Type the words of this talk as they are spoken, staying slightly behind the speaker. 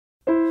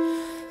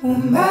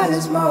What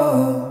matters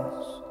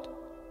most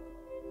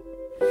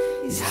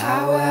is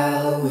how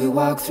well we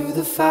walk through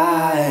the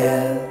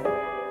fire,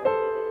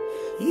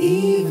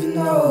 even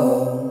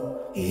though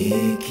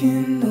it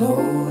can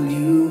hold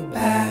you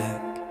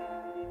back.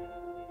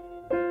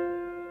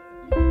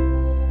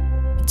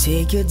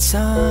 Take your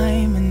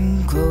time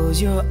and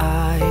close your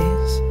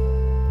eyes.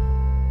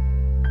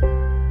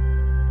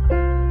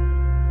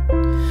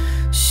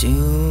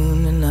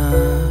 Soon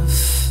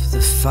enough,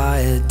 the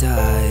fire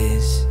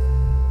dies.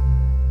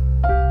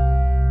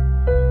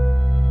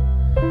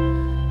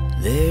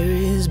 There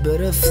is but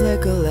a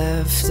flicker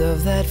left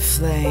of that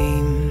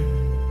flame,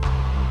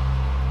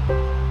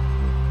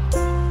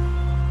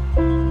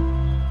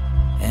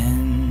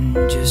 and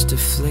just a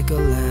flicker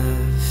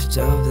left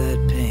of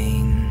that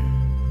pain.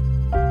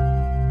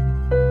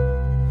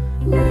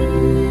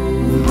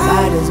 What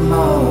matters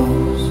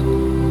most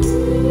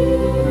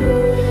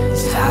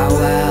is how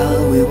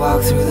well we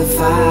walk through the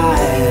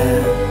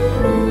fire,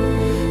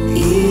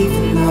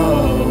 even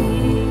though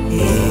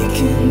it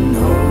can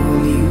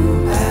hold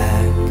you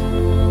back.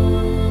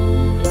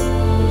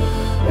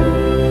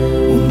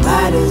 What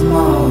matters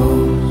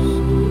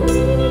most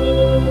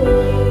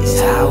is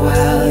how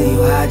well you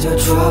hide your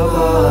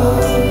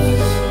troubles.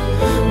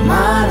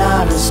 Mine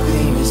are as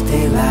clear as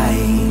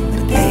daylight,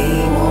 but they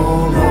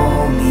won't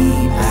hold me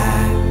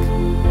back.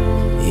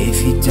 If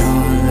you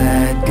don't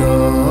let go,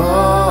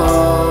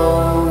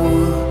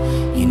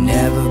 you're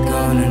never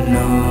gonna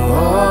know.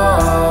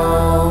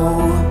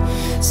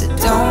 So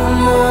don't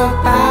look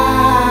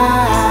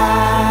back,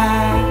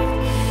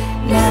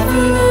 never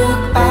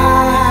look back.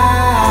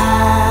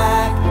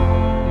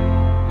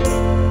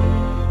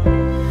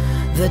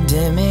 The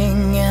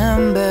dimming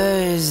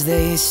embers,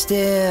 they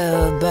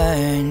still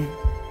burn,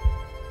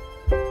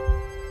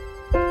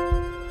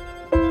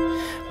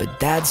 but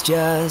that's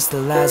just the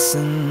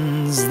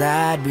lessons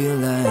that we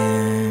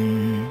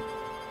learn.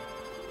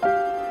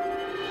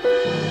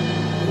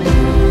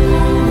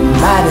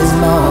 What matters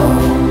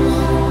most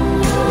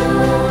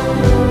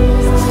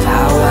is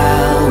how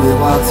well we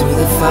walk through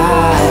the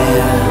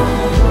fire,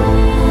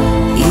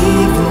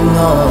 even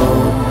though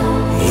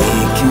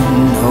it can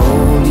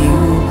hold you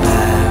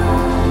back.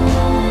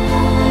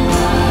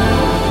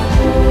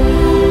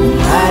 What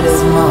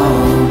matters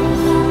most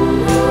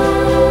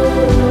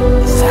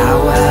is how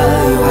well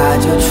you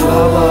hide your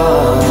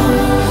troubles.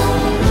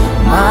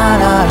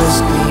 Mine are as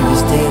clear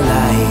as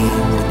daylight,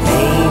 but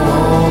they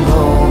won't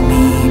hold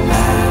me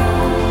back.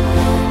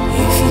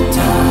 If you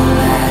don't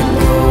let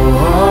go,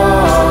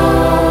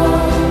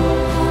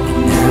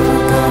 you're never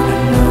gonna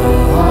know.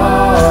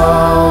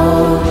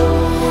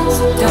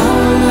 So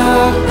don't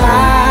look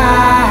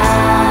back,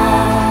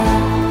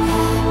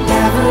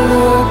 never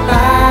look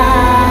back.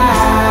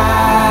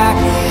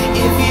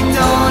 If you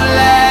don't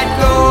let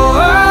go,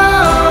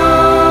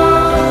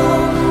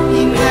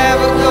 you're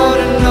never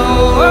gonna know.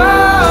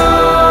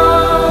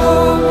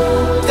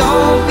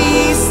 Don't be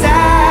sad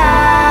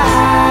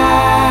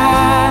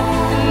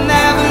and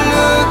never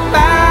look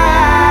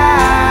back.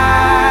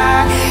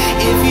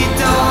 If you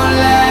don't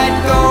let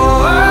go,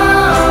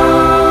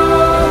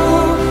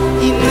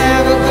 you're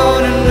never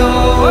gonna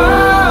know.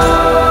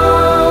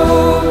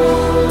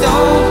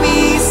 Don't be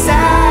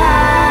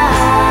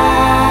sad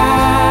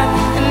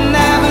and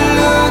never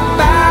look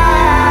back.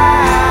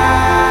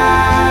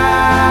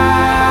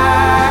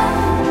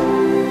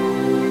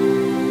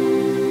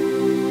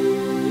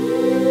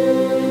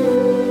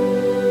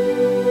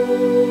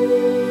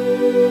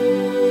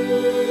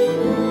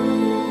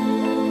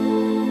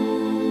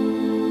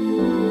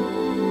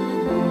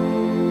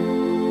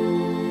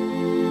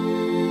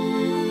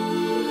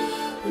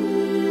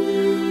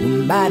 What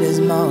matters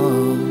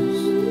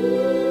most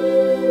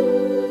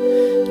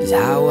is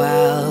how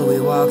well we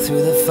walk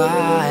through the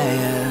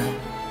fire,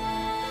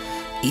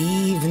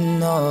 even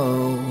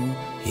though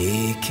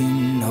it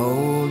can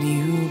hold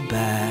you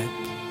back.